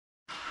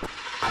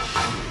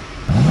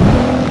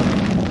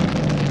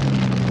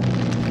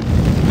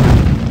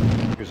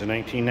Here's a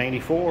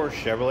 1994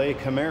 Chevrolet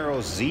Camaro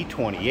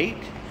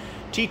Z28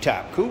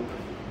 T-top coupe.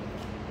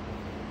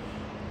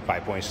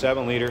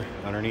 5.7 liter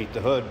underneath the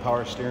hood,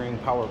 power steering,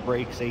 power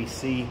brakes,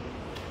 AC.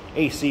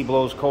 AC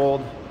blows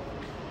cold.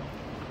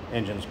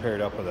 Engine's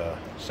paired up with a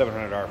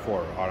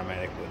 700R4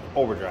 automatic with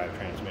overdrive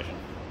transmission.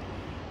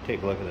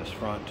 Take a look at this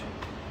front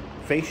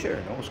fascia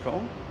or nose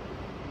cone.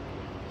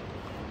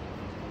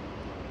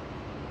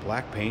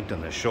 Black paint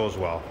on this shows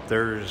well.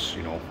 There's,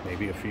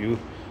 maybe a few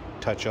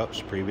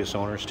touch-ups, previous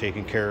owners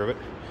taking care of it.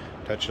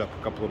 Touched up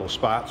a couple little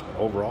spots, but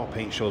overall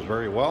paint shows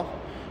very well.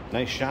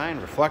 Nice shine,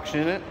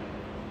 reflection in it.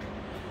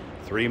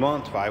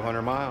 3-month,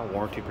 500-mile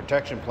warranty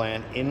protection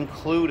plan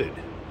included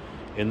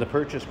in the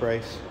purchase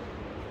price.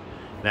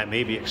 That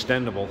may be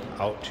extendable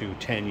out to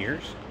 10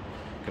 years.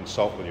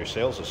 Consult with your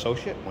sales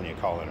associate when you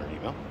call in or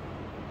email.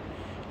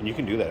 And you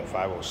can do that at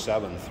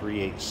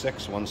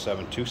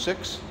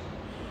 507-386-1726.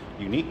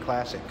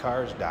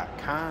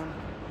 UniqueClassicCars.com.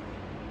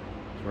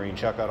 Where you can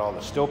check out all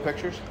the still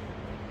pictures.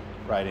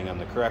 Riding on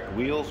the correct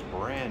wheels,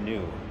 brand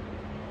new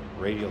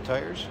radial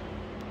tires.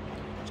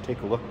 Let's take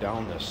a look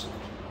down this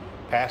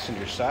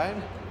passenger side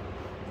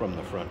from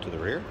the front to the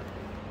rear.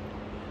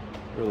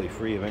 Really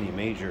free of any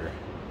major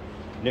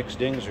nicks,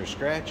 dings, or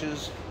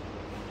scratches.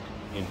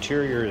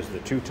 Interior is the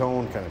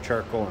two-tone kind of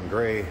charcoal and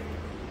gray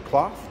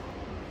cloth.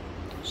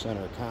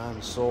 Center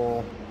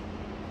console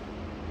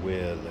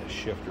with a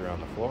shifter on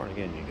the floor, and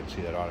again you can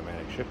see that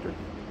automatic shifter.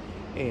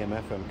 AM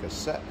FM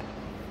cassette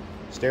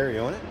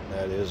stereo in it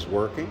that is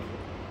working.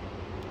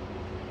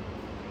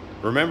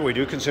 Remember, we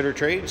do consider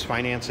trades.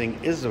 Financing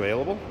is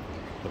available.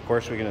 Of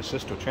course, we can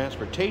assist with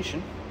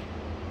transportation.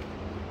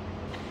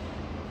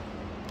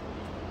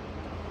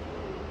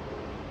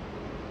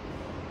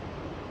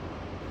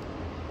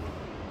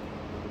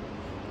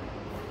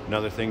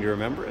 Another thing to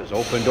remember is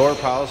open door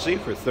policy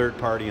for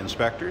third-party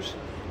inspectors.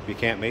 If you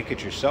can't make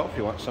it yourself,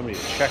 you want somebody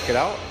to check it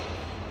out,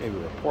 maybe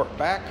report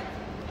back.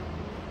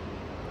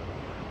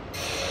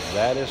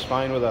 That is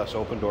fine with us.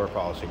 Open door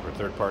policy for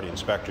third-party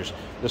inspectors.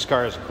 This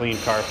car is a clean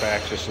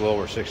Carfax, just a little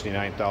over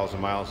 69,000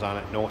 miles on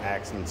it. No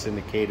accidents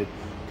indicated.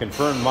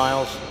 Confirmed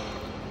miles,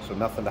 so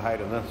nothing to hide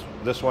in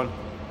this one.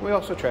 We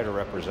also try to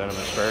represent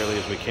them as fairly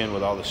as we can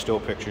with all the still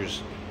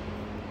pictures,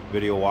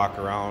 video walk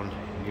around.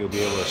 You'll be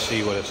able to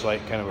see what it's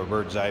like, kind of a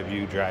bird's eye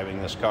view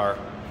driving this car.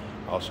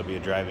 Also be a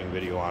driving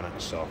video on it,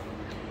 so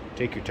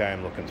take your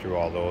time looking through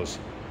all those.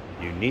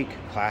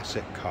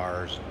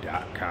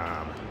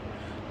 UniqueClassicCars.com.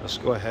 Let's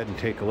go ahead and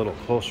take a little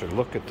closer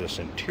look at this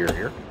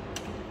interior.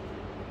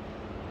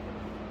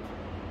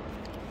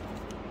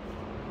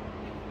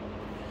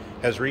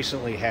 Has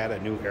recently had a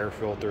new air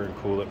filter and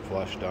coolant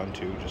flush done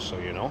too, just so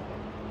you know.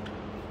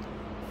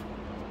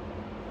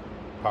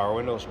 Power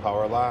windows,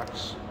 power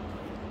locks,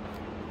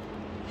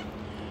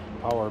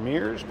 power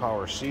mirrors,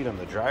 power seat on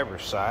the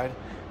driver's side.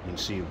 You can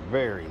see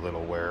very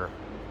little wear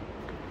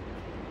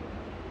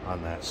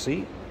on that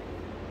seat.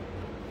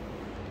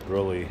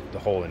 Really, the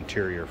whole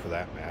interior for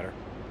that matter.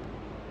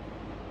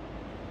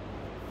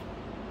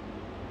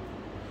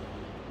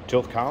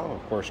 Tilt column,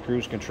 of course,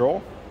 cruise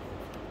control.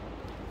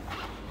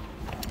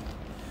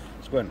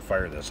 Let's go ahead and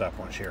fire this up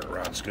once you hear it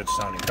runs. Good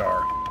sounding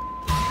car.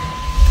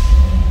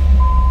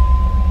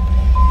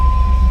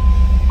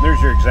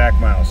 There's your exact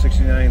miles,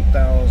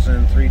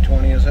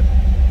 69,320 is it?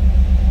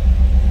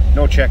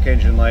 No check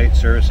engine light,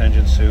 service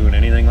engine soon,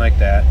 anything like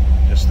that.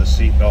 Just the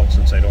seat belt,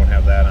 since I don't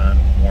have that on.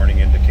 Warning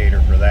indicator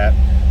for that.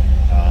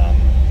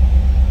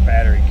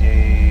 Battery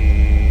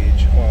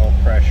gauge, oil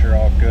pressure,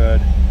 all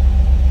good.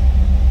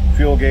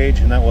 Fuel gauge,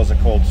 and that was a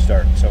cold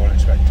start, so I wouldn't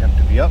expect temp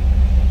to be up.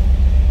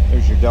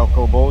 There's your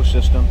Delco Bose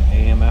system,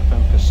 AM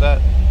FM cassette.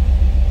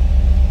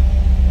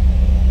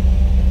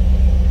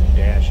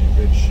 Dash in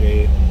good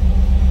shape.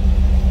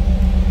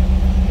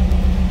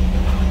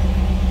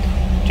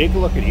 Take a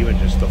look at even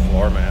just the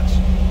floor mats.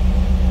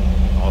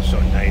 Also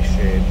nice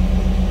shape.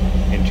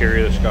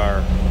 Interior of this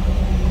car,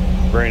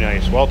 very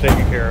nice, well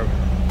taken care of.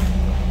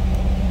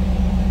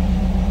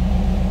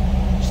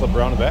 Slip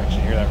around the back so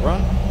you hear that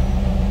run.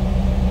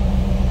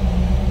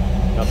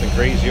 Nothing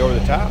crazy over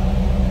the top.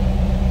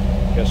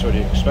 Guess what do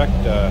you expect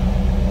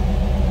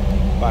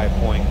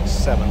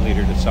 5.7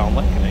 liter to sound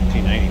like in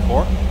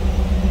 1994.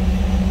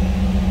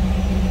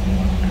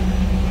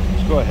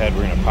 Let's go ahead,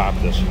 we're going to pop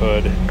this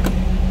hood.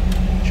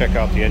 Check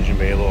out the engine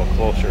bay a little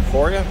closer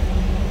for you.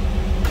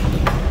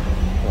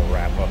 We'll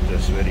wrap up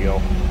this video.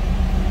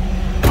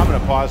 I'm going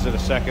to pause it a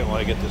second while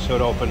I get this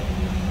hood open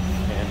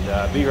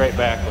and be right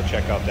back. We'll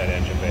check out that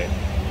engine bay.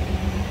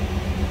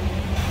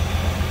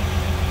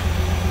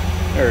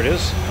 There it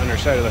is,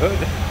 underside of the hood.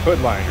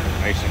 Hood liner,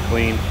 nice and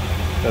clean.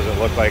 Doesn't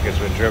look like it's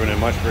been driven in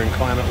much for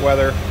inclement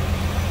weather.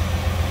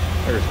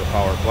 There's the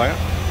power plant.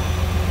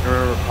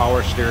 Remember,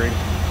 power steering,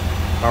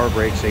 power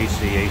brakes,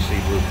 AC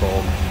blue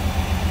cold.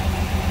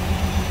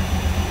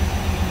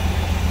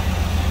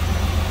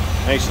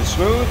 Nice and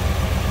smooth.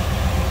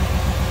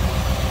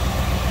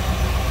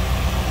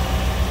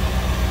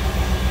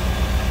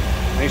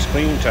 Nice,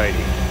 clean, and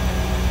tidy.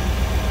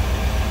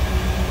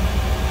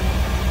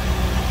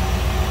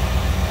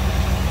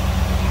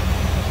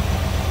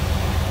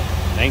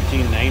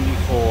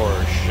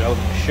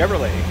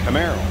 Chevrolet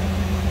Camaro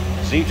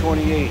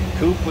Z28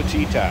 Coupe with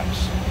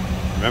T-tops.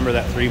 Remember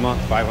that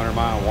 3-month,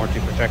 500-mile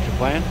warranty protection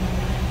plan?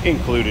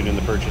 Included in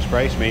the purchase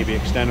price, may be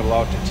extendable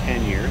out to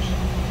 10 years.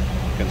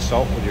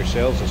 Consult with your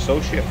sales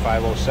associate,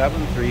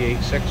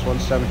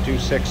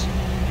 507-386-1726,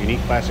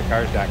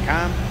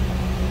 uniqueclassiccars.com.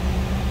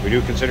 We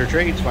do consider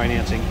trades.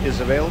 Financing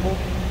is available.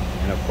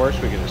 And of course,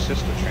 we can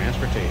assist with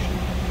transportation.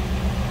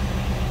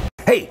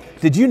 Hey,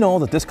 did you know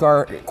that this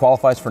car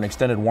qualifies for an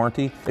extended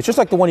warranty? It's just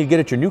like the one you get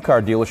at your new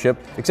car dealership,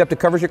 except it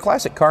covers your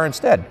classic car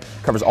instead. It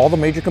covers all the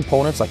major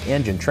components like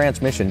engine,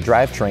 transmission,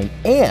 drivetrain,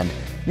 and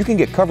you can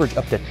get coverage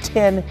up to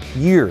 10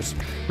 years.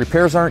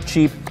 Repairs aren't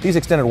cheap. These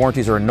extended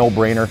warranties are a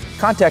no-brainer.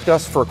 Contact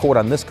us for a quote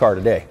on this car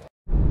today.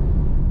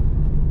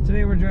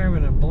 Today we're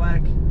driving a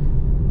black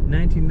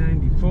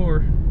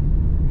 1994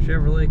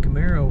 Chevrolet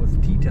Camaro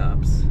with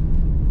T-tops.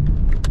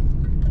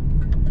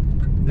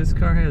 This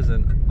car has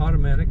an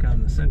automatic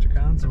on the center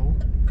console.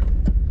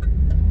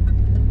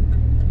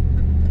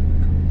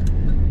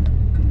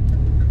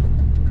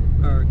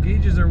 Our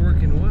gauges are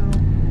working well.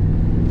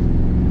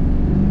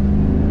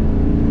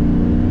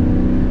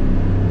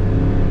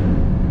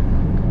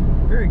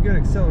 Very good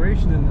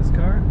acceleration in this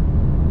car.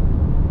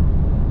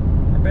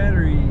 Our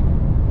battery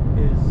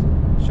is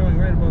showing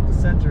right about the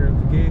center of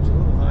the gauge, a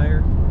little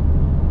higher.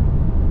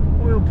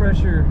 Oil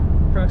pressure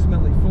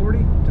approximately 40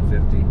 to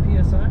 50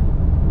 psi.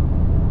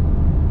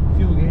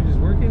 Fuel gauge is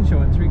working,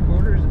 showing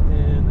 3/4,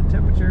 and the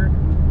temperature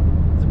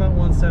is about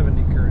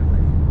 170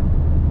 currently.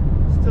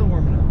 Still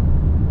warming up.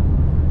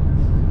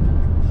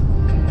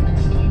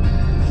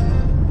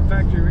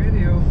 Factory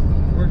radio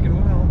working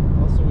well.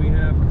 Also, we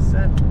have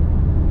cassette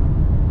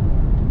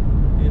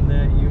in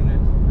that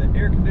unit. The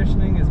air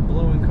conditioning is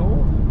blowing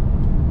cold.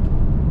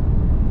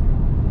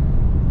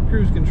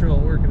 Cruise control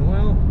working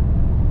well.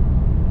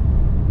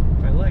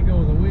 If I let go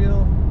of the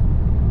wheel,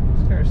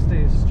 this car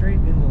stays straight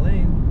in the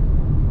lane.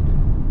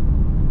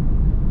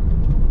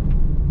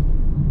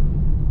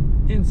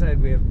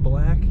 Inside we have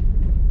black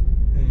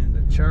and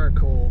a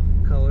charcoal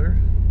color.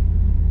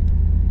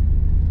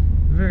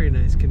 Very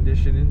nice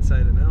condition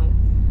inside and out.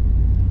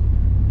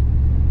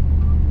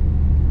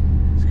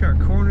 This car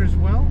corners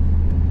well.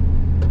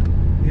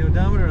 The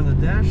odometer on the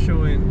dash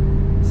showing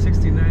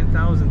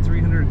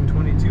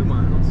 69,322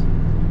 miles.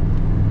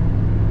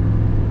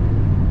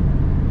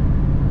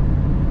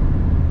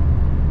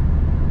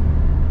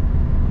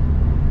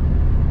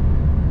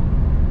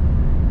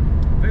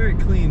 Very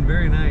clean,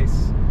 very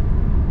nice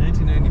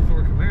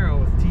 1994 Camaro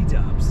with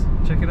T-tops.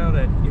 Check it out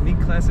at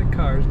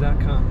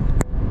uniqueclassiccars.com.